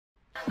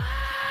All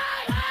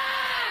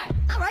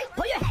right,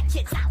 pull your head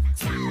kids out.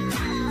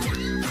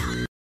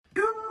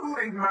 You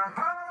make my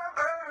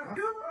heart,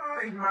 you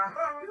make my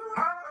heart, you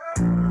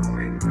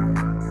make my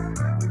heart,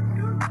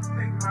 you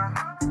make my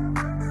heart, you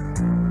make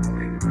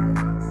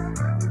my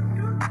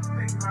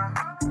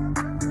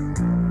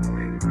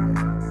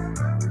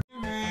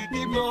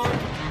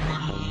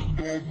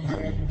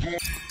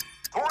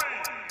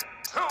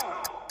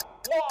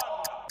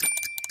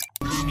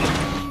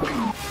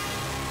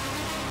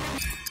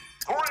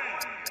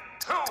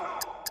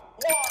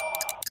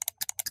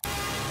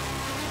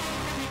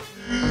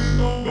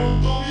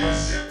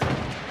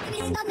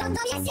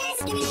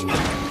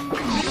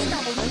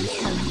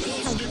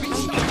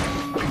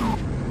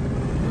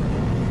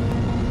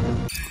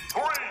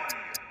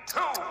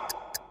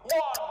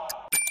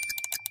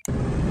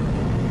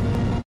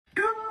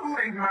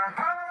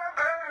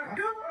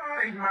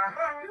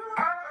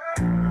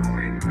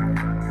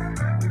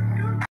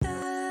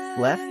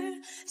Left,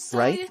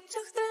 right,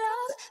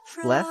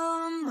 left,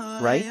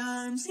 right,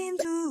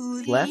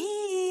 left,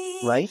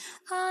 right,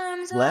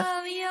 left,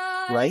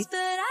 right.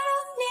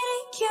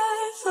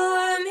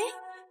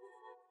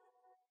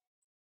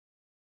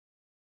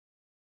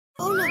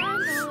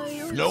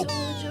 Nope.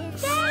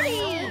 Daddy!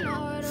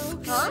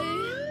 Huh?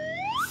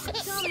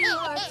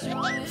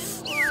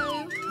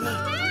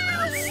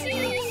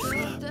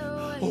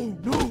 Oh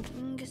no.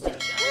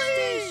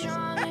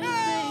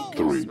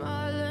 3,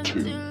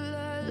 2,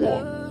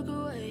 1.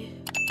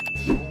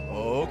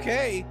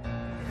 Okay.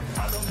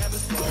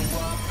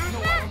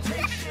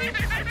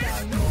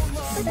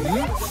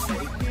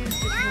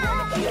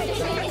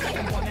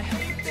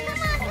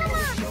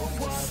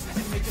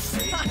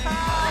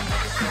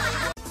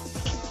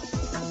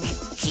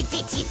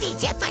 Chippy chippy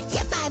jappa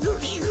jappa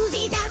ruby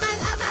ruby lava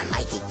lava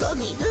mighty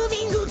gummy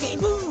ruby ruby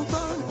move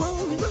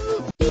move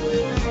move.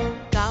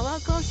 Gawa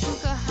ko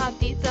suka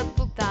hati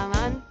tepuk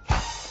tangan.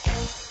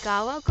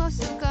 Gawa ko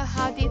suka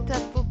hati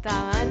tepuk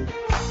tangan.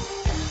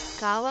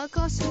 Gawa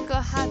ko suka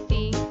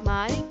hati,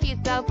 mari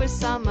kita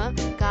bersama.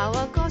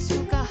 Gawa ko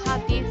suka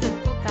hati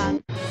tepuk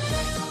tangan.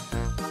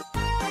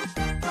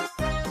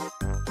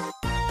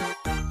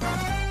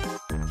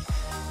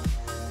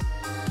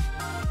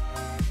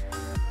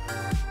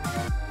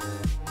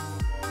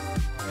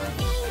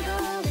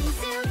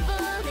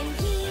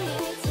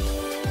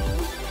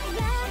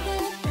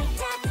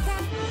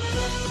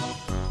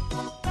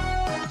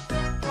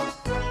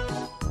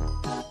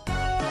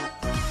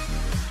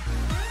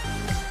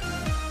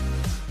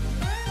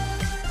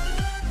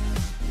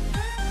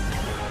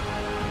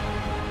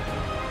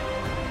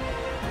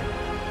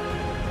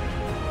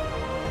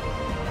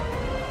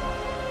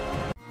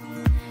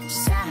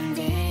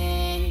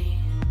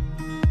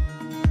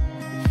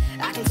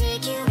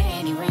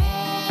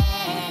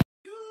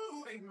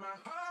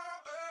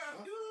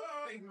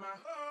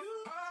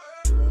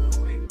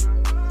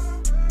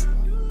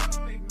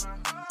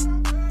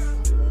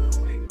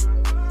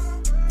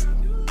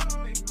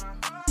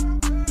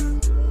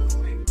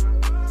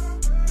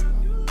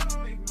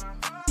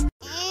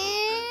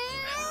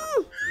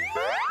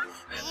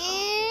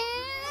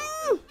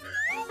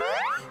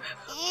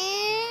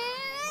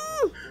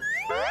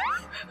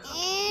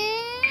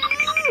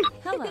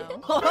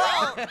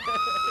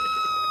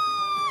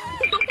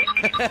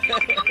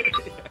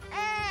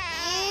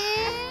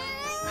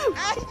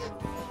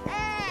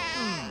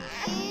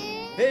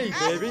 Hey,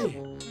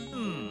 baby.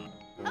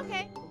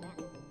 Okay.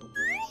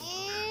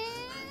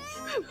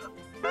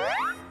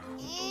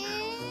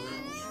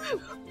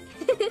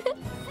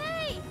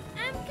 Hey,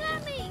 I'm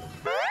coming.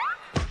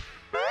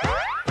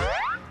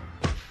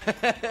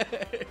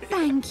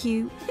 Thank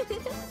you.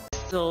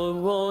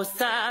 そう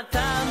さ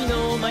神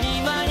のま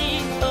にまに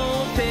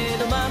オペ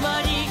のま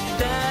まに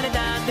誰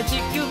だって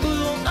地球を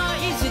愛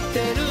し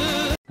てる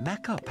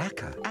Maka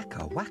paka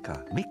aka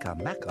waka mika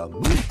maka moo.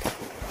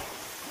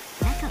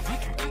 Maka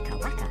maka aka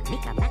waka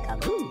mika maka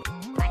moo.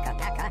 Maka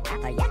maka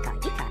aka yaka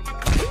ika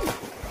aka moo.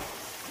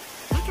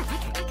 Maka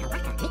maka aka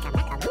waka mika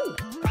maka moo.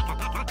 Maka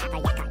maka aka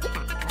yaka ika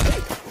aka moo.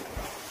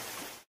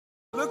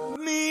 Look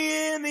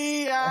me in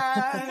the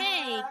eye.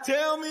 Hey.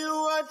 Tell me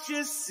what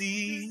you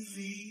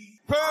see.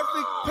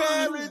 Perfect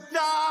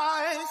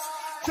paradise,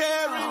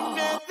 tearing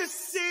at the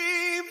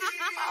seam.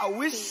 I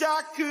wish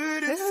I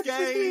could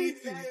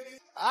escape.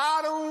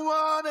 I don't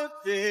wanna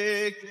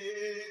fake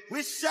it.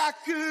 Wish I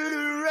could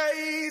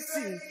erase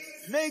it.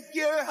 Make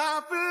your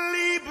heart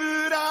believe,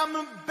 but I'm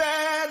a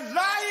bad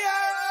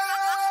liar.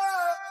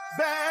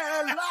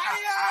 Bad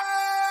liar.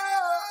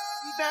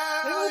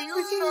 Now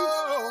you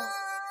know.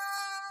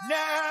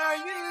 Now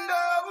you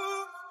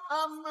know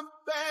I'm a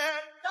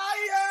bad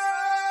liar.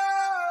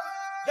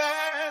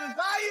 Bad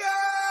liar.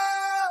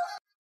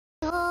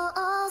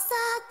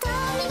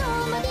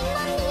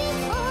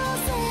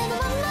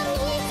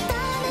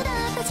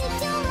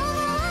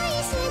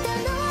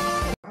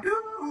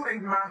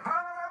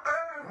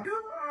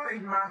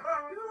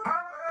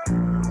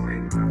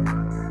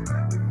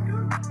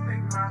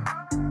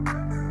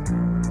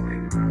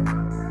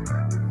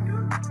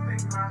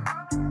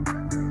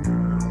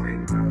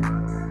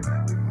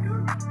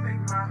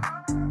 「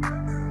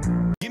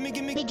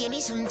give me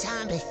some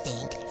time to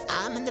think.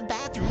 I'm in the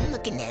bathroom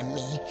looking at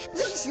me.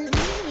 Listen to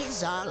me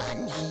is all I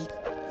need.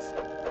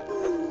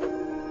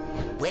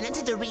 Went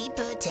until the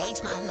Reaper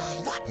takes my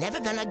life. Never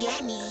gonna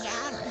get me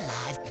out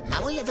alive. I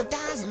will live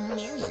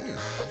 1,000,000,000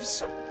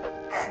 lives.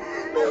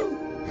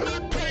 My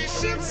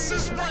patience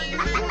is waning.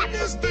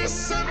 Is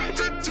this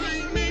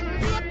entertaining?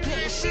 My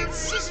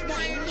patience is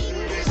waning.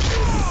 Is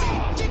this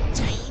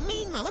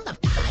entertaining? Oh, the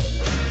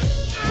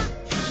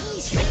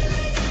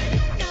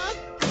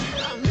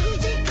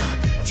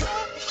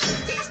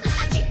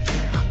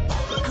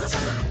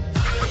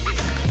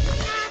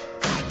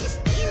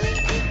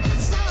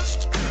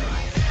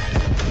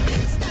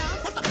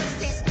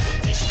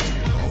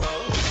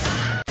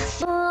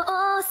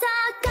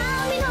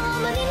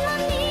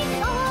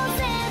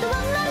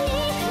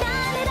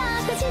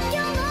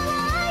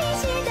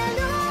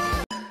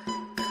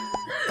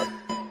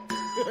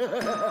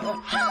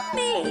Help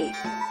me!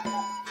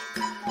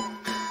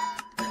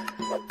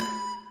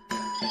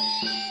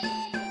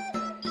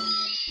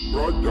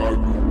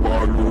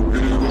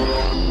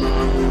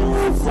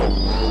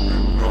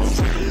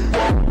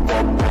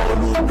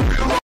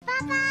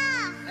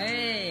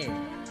 Hey!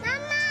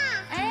 Mama!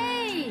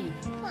 Hey!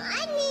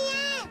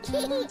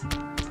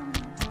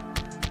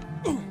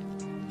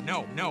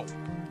 No, no.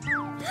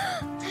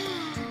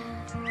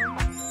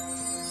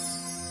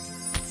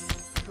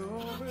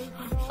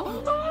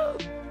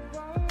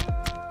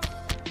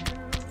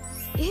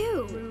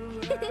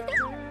 Ew!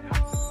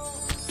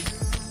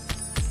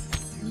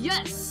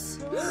 Yes!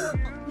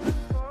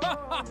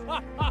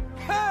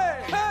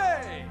 Hey!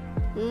 Hey!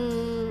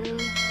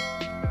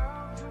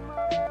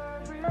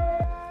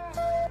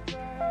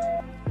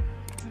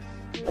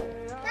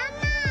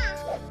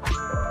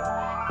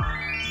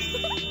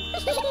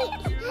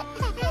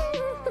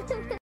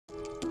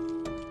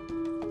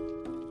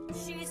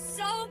 She's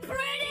so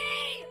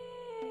pretty!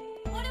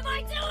 What am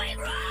I doing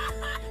wrong?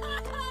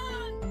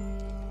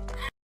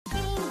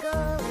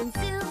 Gangle and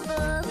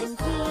Zooble and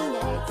Caine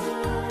are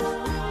too.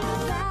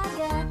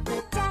 Ragatha,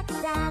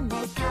 Jackson,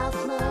 and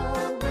Kaufmo.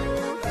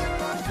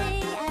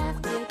 Day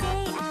after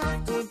day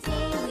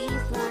we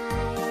fly.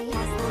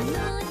 Past the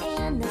moon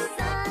and the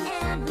sun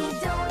and we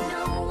don't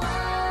know why.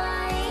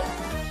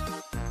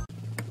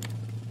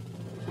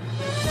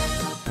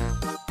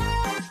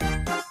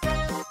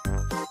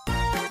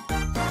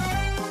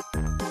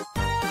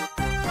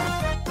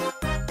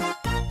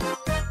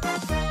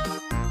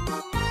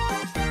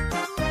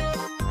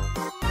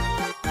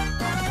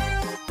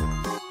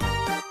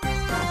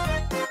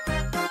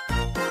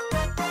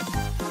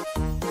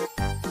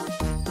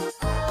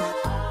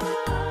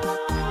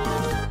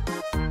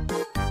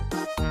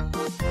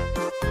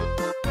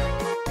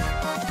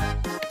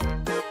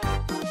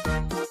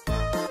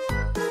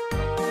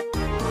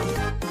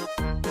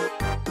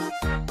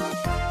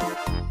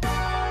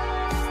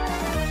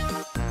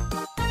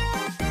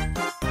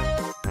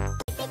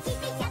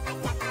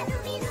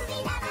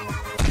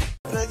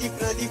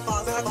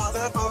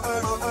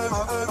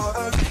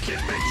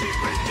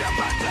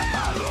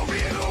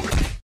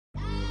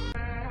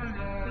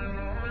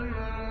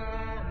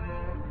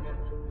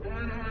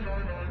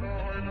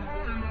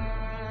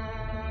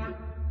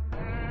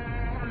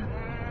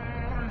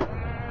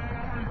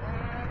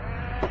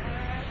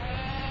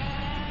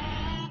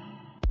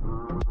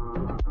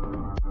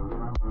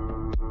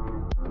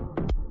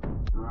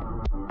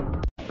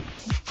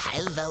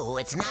 Hello,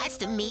 it's nice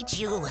to meet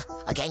you.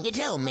 Can you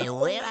tell me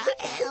where I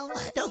am?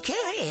 Don't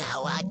care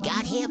how I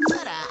got here,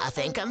 but I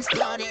think I'm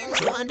starting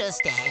to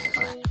understand.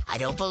 I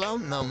don't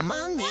belong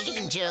among the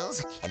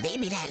angels, and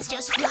maybe that's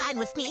just fine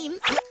with me.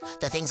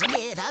 The things I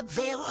did up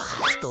there were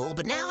high school,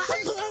 but now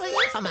I'm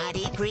worried for my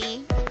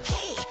degree.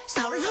 Hey,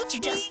 sorry, don't you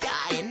just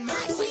die in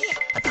my way.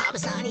 I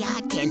promise, honey,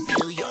 I can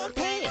feel your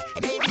pain.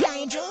 And maybe I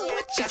enjoy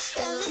it just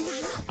a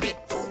little bit.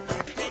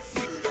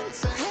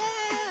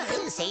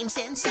 Same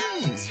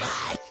sensations,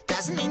 right?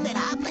 Doesn't mean that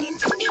I plan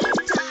to be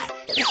tired.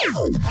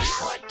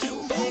 What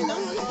do they know?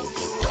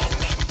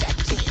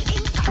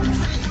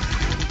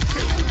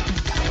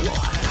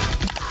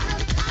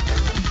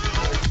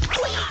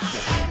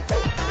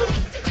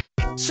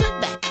 Slick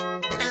back,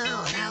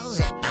 no,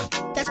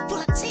 that's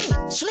pussy.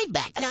 Slick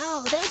back,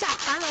 no, there's a.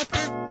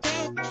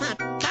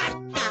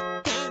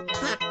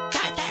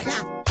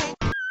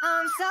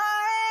 I'm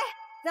sorry,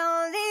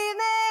 don't leave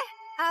me.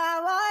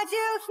 I want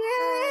you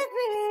here with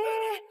me.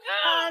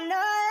 I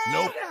know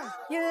that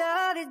your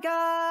love is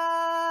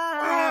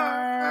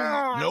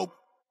gone. Nope.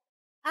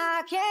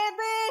 I can't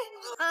breathe.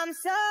 I'm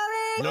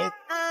sorry. Nope.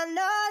 I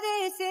know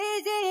this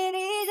isn't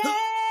easy.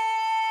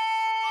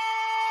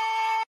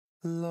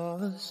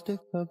 Lost a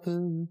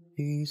couple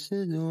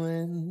pieces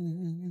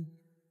when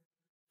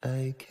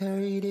I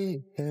carried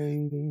it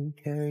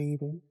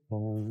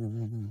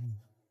home.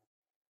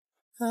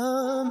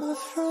 I'm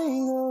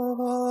afraid of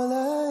all I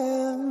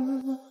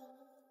am.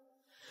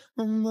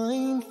 My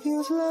mind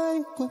feels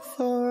like a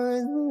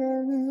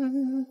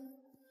foreign.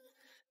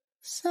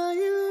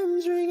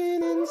 Sirens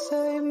ringing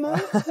inside my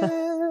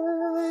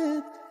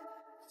head.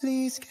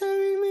 Please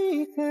carry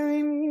me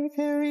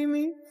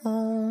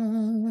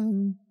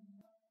home.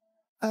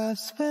 I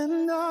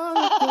spent all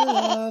of the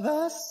love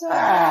I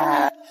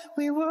said.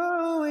 We were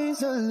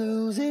always a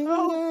losing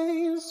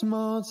game.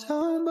 Small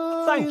town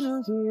boy in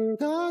a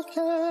big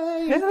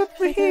arcade.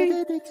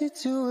 Addicted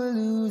to a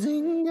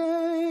losing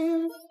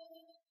game.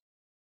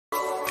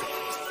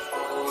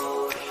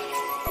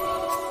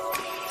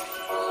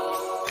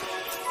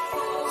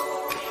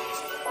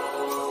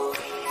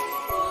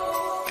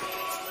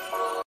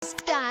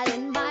 Got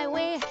in my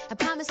way. I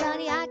promise,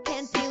 honey, I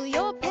can feel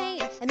your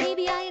pain, and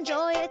maybe I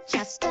enjoy it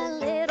just a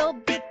little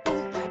bit.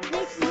 What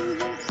makes me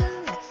look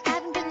good?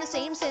 Haven't been the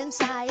same since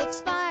I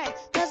expired.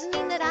 Doesn't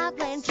mean that I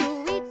plan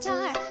to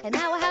retire, and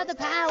now I have the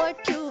power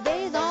to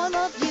bathe all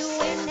of you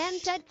in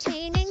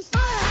entertaining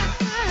fun.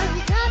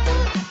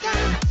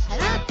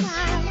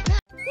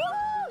 Woo,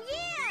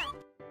 yeah!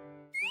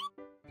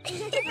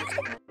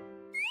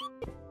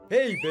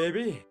 Hey,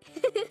 baby.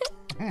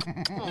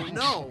 Oh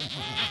no!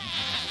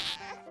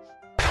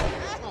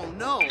 Oh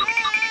no!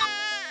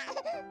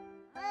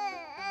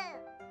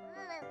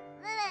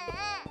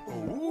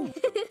 Oh.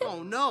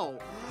 Oh no!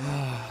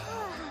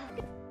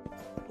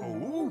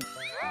 Oh.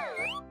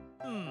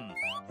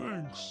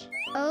 Thanks.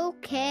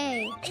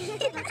 Okay. Hey.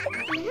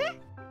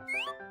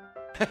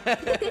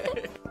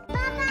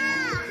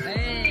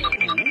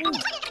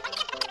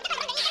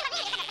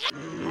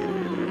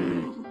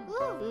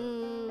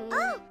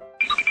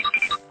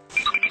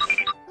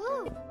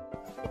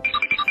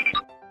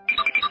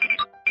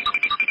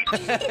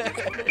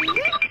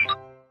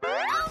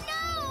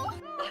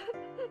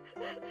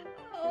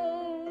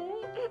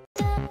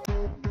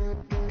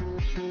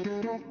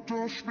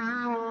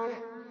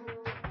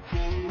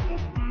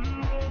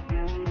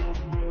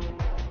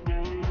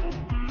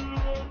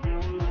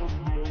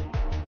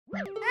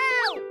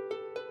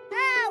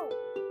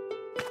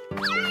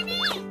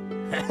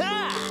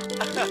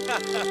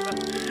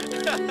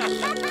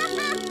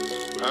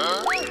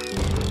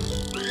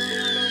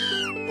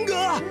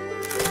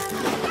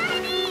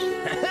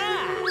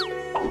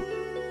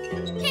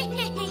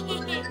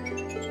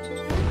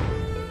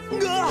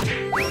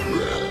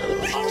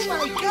 Oh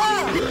my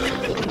God!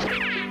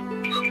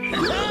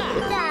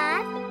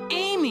 Dad?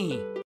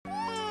 Amy!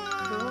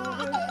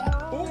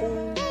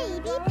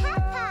 Baby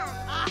Peppa!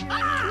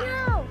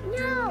 No,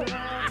 no!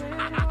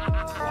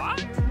 What?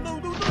 No,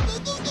 no, no, no,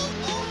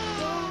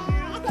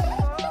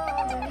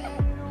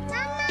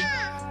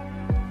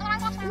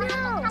 no, no!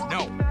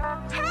 No.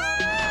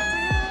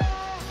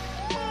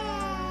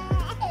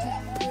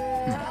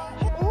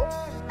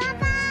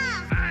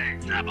 Hey,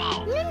 Zooble!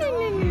 No, no, no,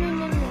 no, no,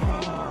 no.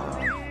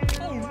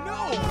 Oh, no.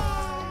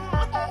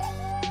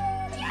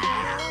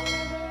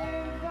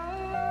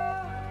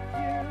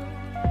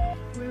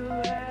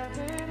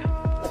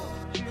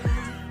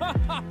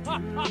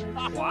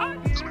 What?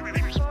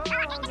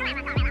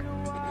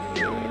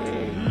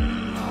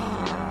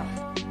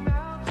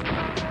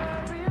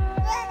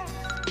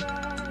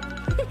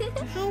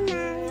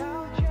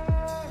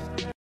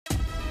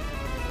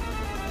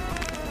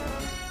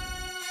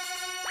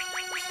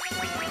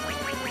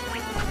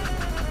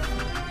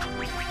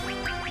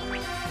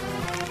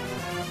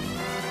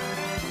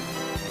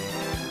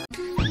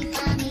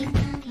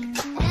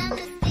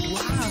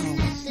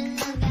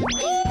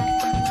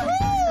 Mom.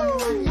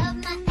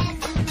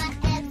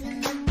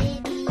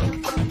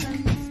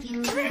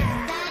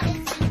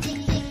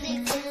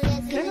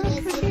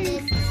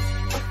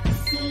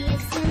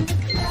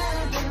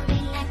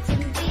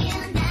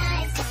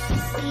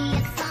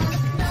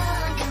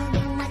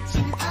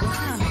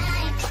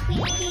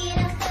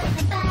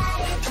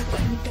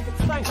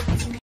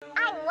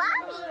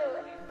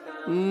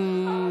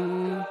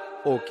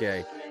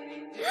 Okay.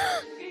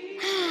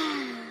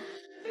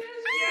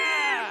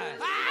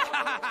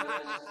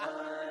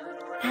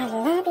 I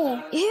love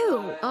you.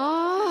 Ew.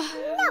 Oh.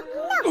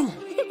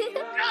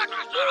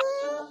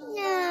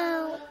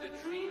 No.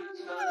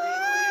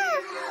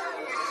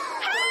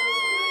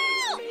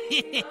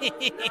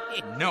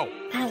 No.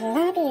 I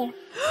love you.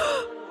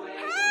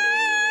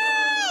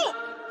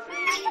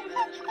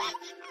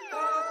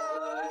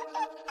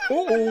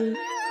 Oh.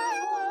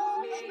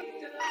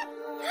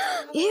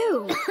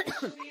 Ew.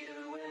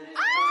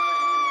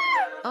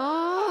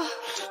 Oh.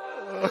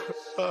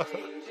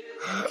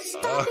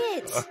 Stop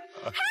it.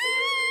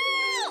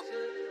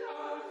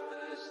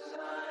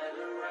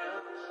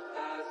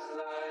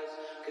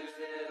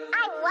 I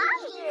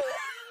love you.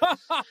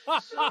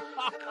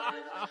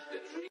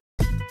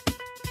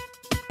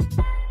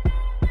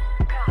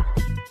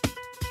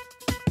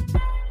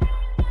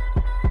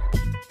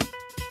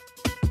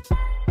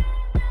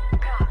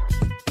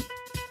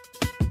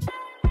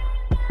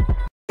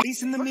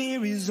 Peace in the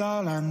mirror is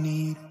all I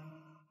need.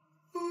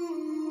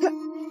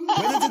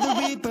 Wait until the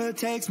Reaper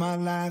takes my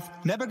life.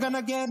 Never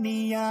gonna get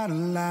me out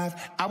alive.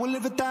 I will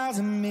live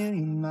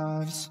 1,000,000,000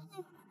 lives.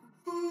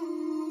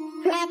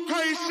 My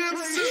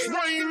patience is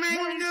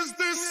waning, is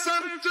this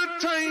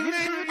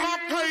entertaining? My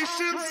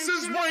patience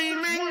is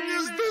waning,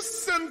 is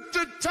this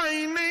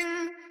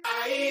entertaining?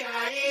 I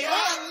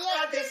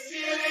got this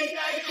feeling,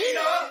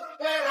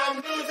 where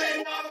I'm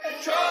losing all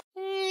control.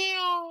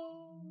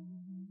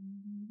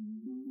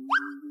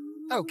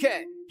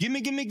 Okay.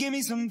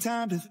 Gimme some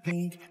time to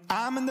think.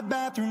 I'm in the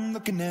bathroom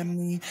looking at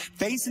me.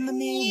 Facing the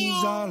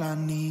mirror's all I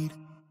need.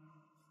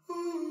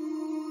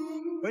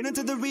 Wait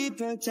until the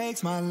reaper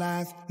takes my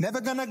life.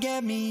 Never gonna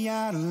get me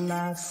out of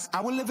life.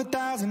 I will live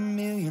 1,000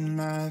 million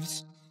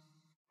lives.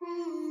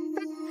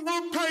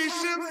 Our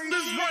patience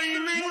is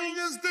waning.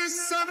 Is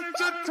this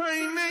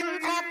entertaining?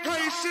 Our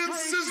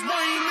patience is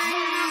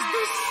waning. Is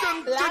this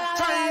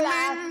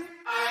entertaining?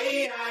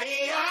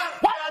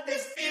 Got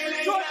this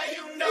feeling that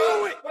you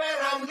know it, where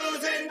I'm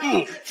losing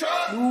all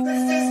control.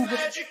 This is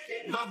magic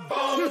in my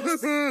bones. Got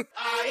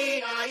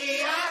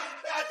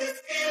this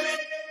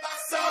feeling in my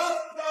soul.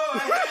 No, I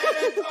had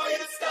it for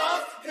your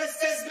stuff. This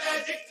is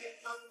magic in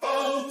my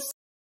bones.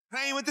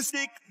 Playing with the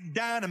stick,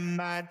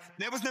 dynamite.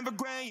 There was never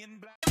gray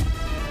and black.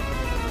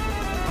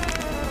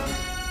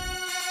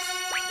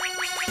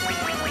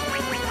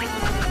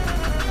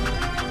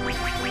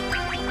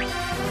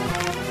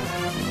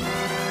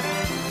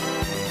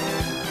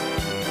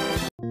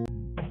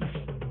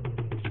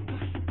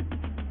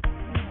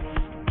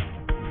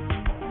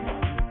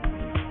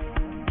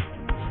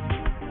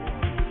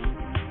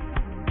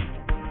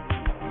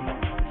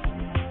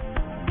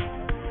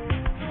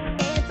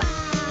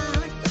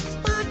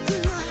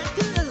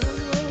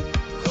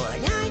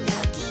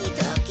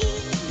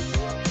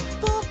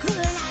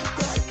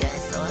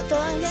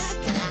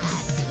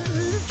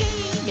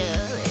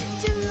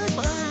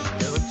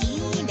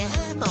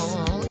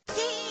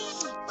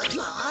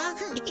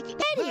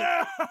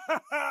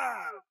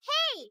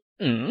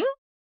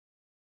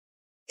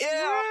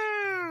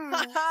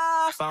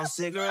 Found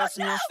cigarettes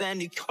in your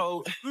Fendi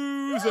coat.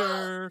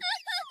 Loser.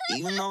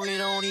 Even though you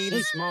don't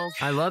even smoke.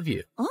 I love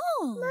you. I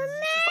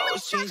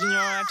was changing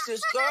your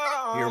ex's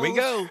girl. Here we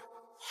go. Yeah,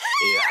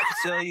 I can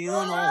tell you no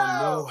one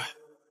knew.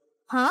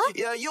 Huh?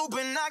 Yeah, you've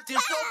been acting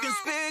so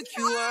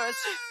conspicuous.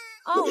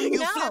 Oh, you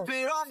no. flip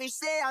it on me,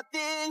 say I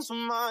think so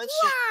much.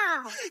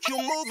 Wow.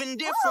 You're moving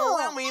different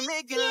when we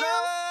making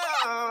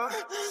love.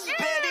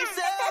 Baby,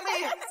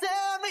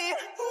 tell me,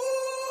 ooh,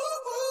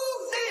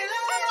 do you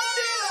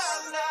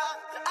love now?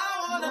 I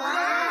wanna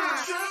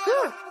love you.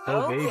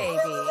 Oh, baby.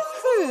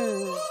 Do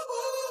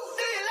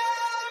you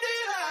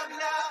love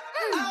now?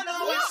 I know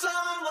it's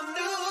someone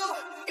new.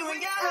 We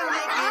gotta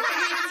make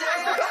it easy.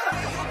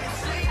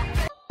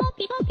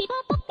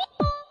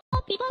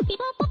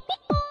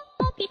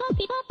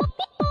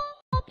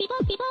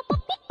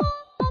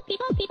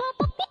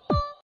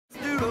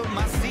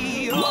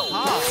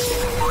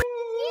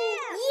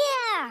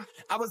 Yeah.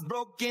 I was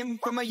broken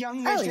from a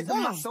young age,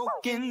 getting my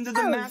soak into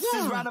the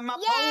masses, writing my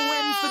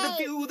poems for the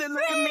few that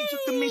look at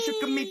me,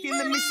 shook at me,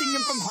 feeling me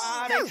singing from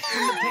heartache,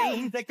 from the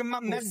pain, taking my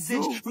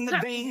message, from the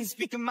veins,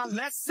 speaking my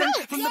lesson,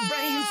 from the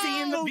brain,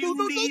 seeing the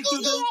beauty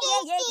through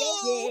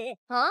the...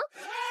 Huh?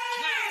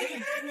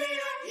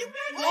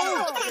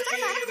 No.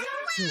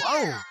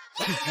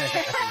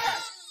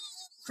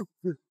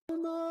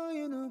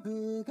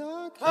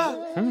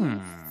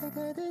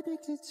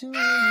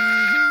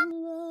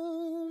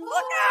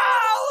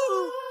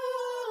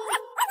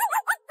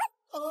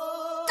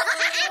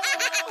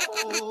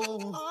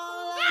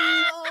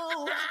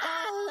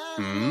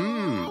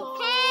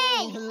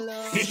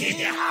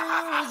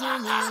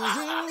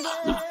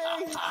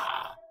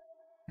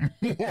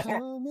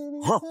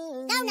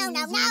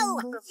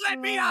 Let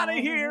me out of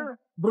here.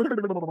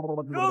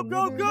 Go,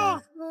 go, go.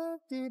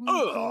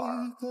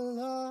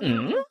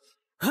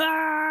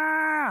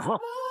 Ah!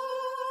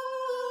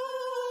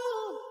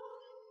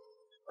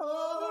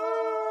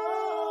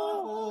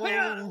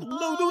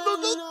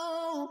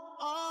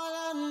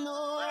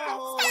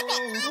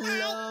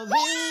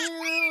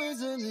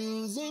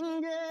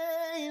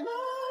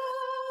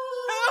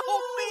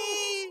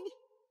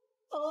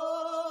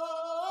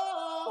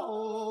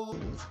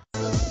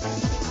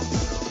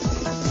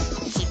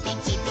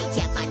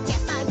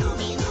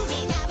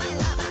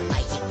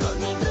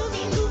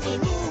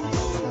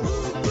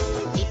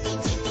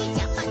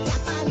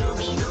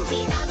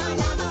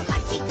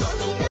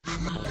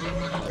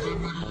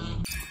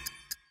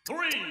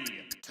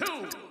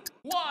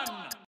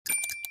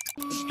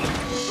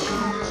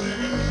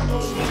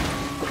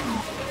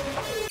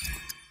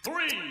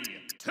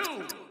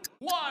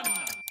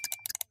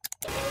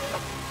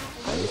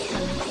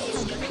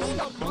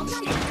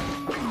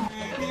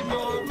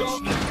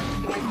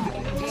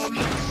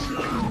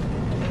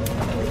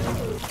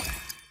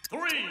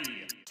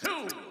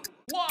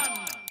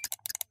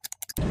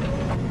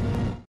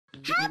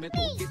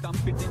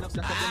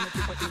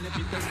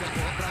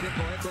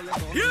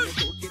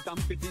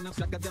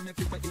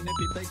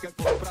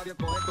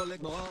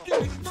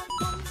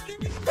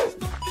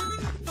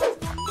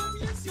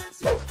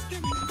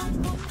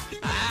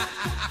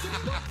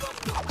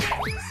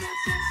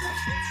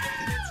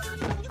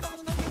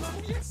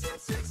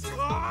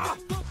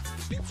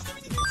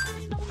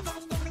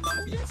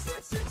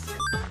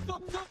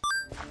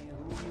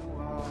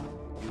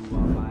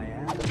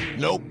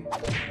 Nope.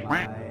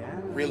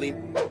 Really?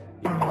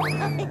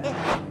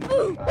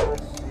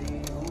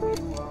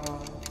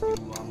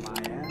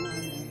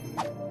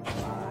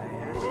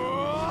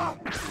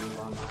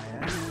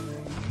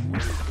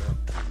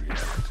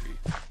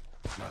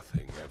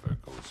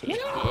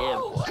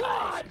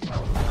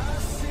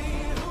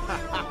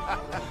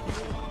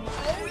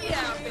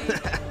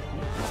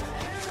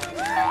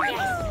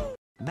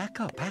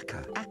 Aka paka,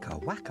 aka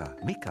waka,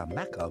 mika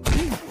maka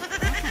moo.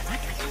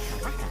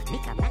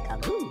 Mika maka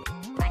moo.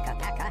 Quacka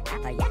packa,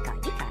 appa yakka,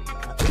 ika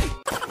akka moo.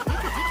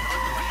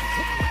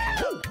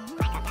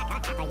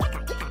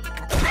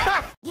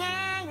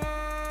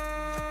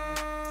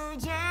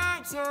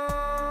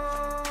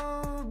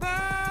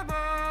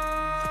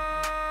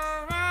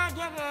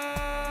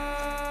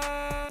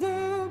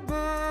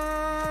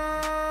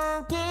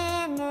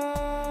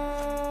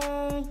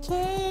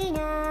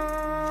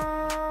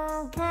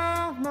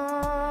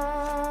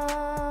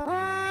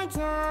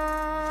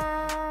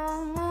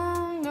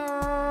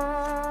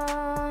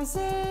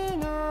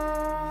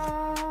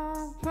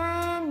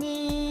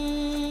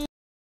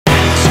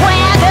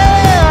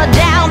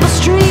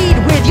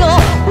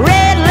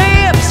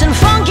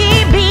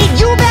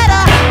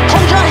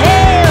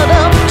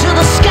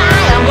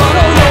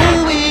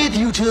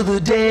 The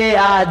day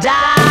I die.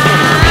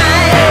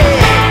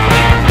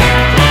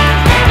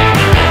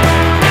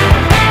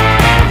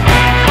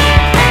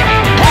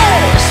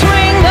 Hey,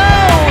 swing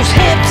those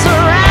hips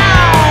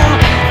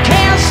around.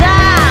 Can't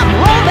stop,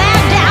 roll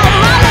back down.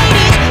 My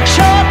ladies,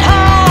 short,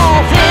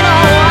 tall, thin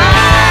or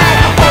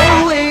wide,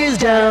 always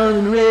down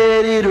and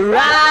ready to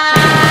ride.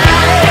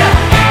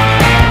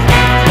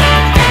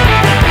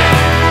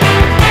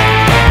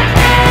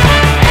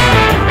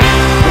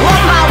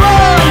 One by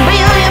one,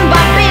 billion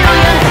by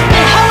billion,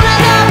 and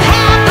holding up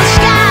half the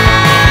sky.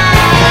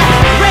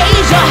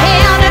 Raise your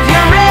hand if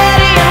you're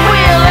ready and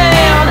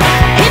willing,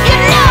 if you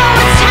know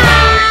it's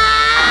time.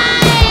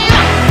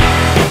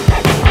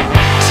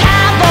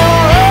 Time for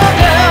a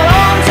girl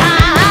on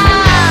time.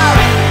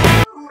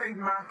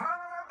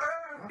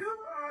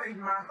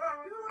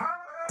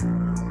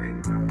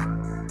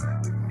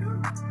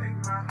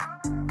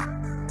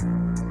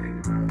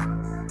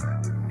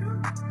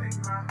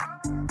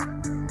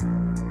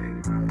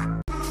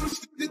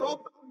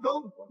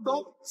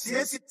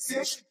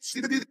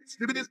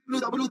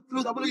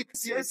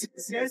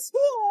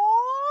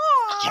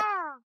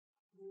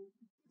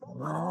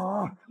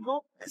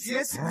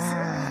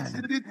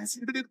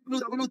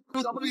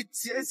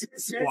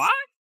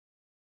 What?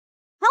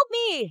 Help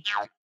me!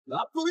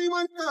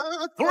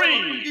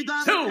 3,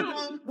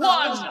 2,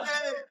 1.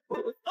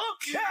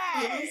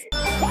 Okay.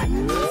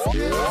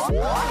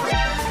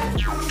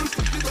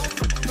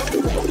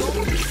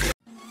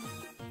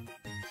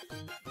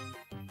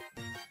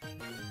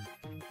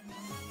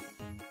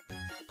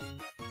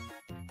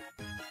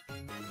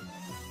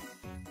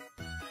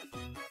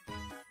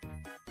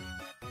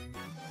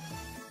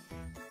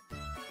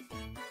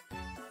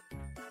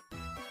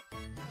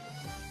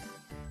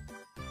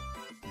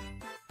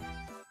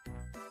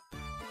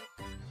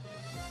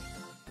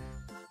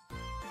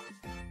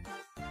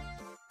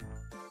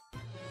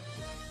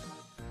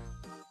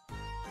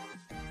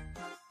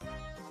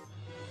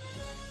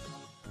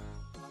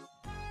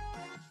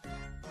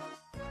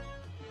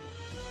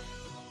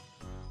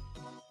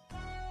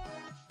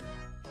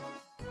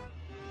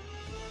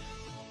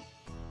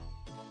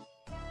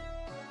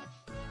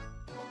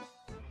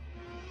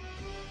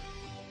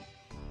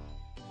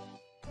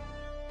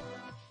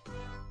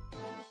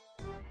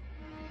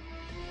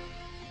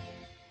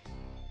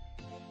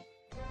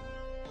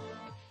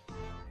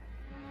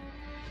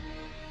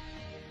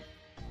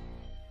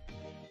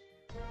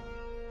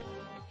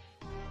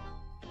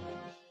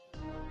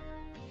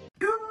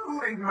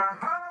 break my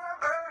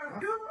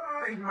heart. You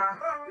break my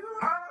heart.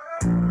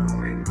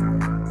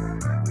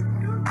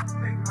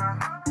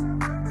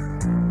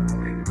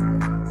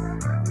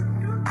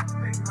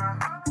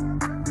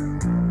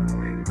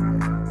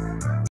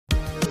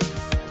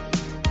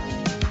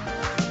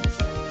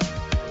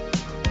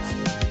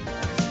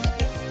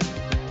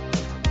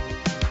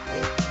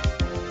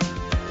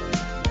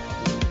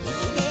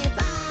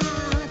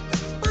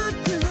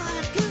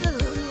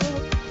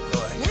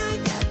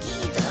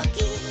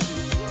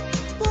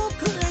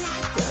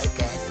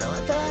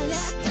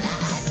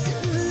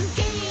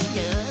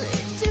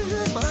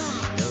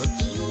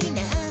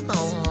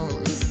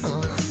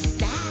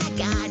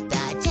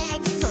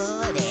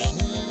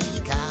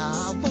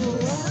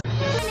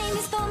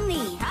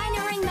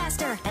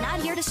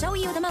 Show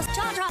you the most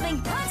jaw-dropping,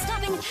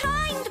 heart-stopping,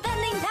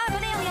 mind-bending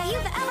paraphernalia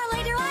you've ever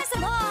laid your eyes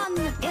upon.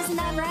 Isn't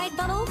that right,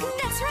 Bubble?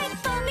 That's right,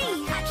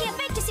 Pomni. I can't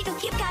wait to see you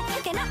keep got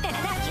picking up at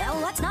that. Yo,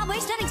 let's not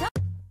waste any time.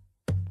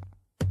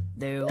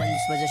 There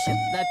once was a ship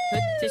that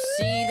put to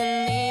sea.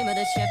 The name of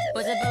the ship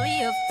was a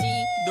belly of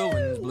tea. The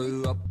winds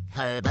blew up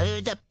her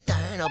bird up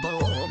down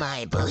above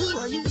my belly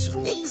was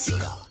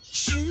racing.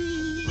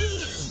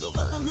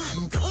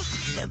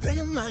 The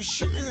brim of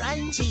sugar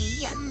and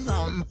tea and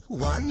rum.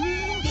 One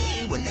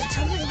day when the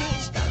time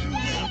is done,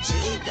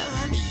 she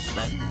don't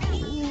even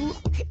know.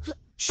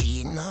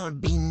 She'd not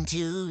been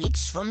 2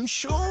 weeks from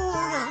shore.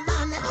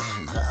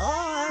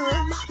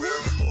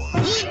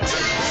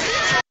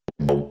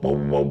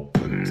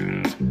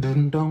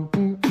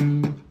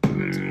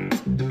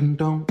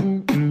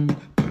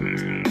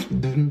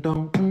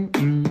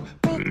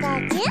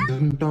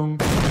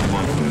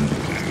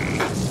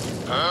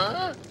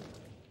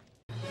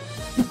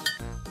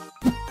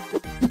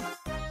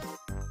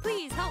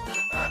 Please help me.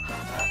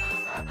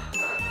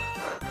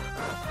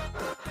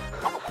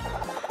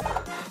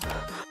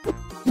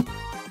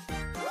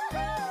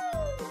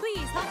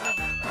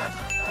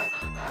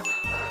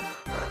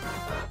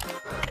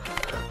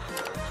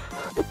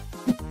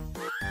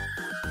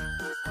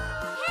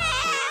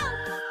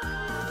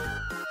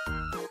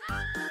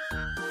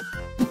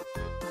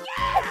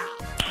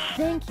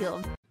 Thank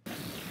you.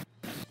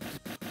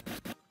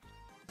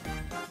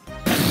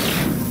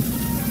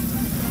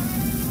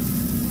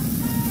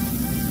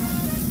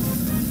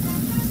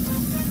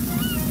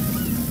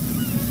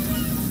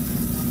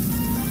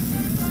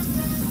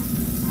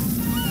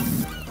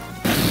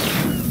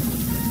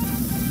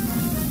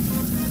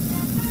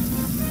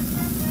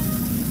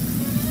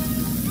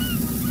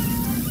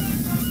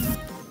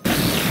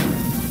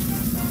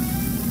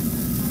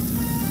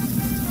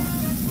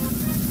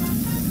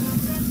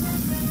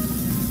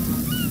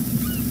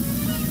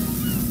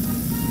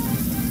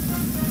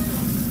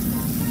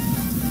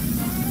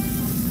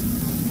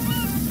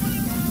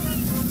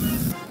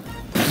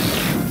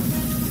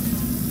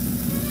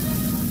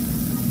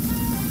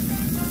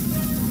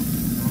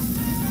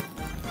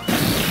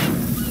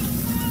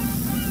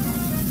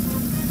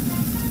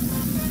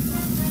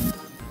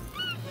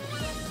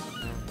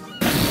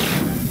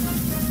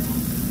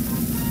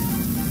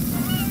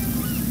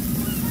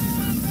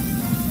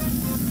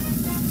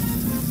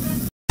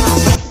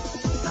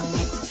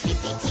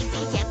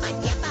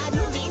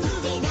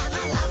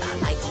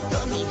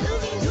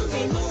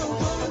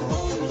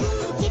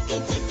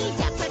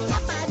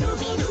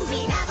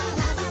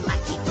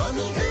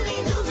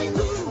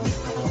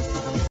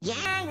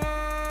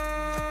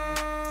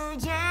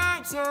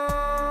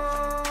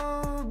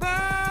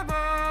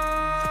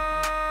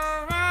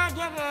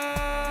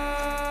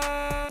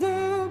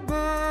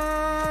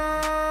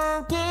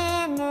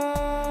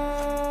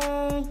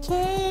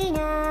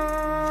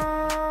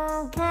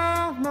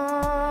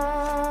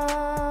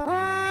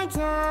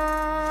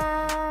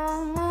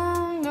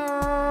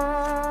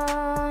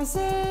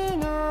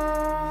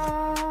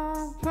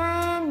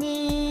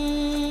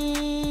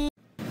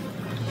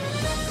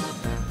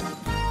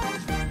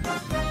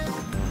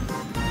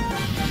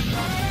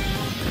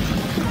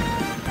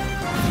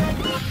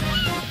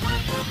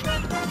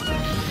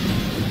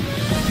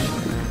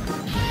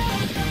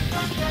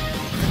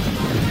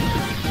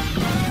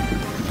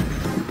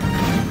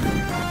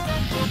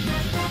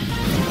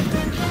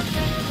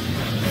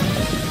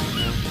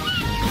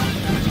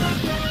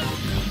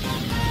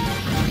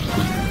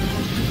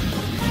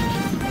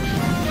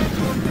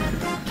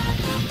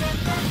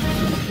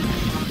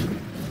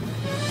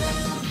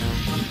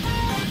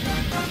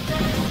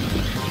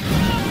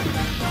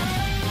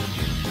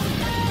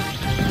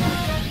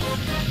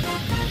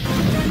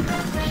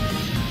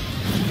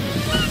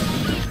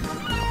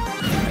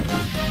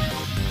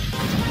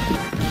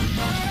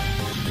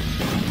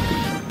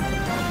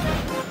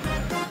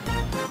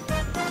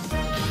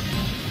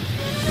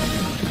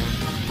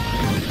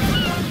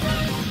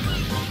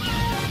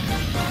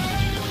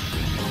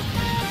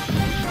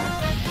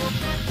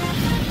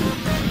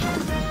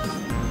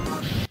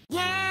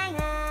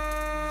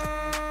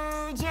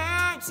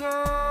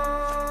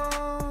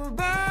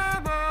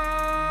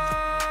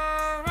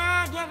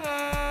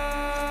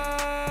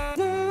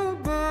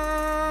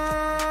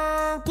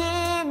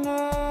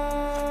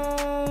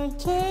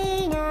 Caine.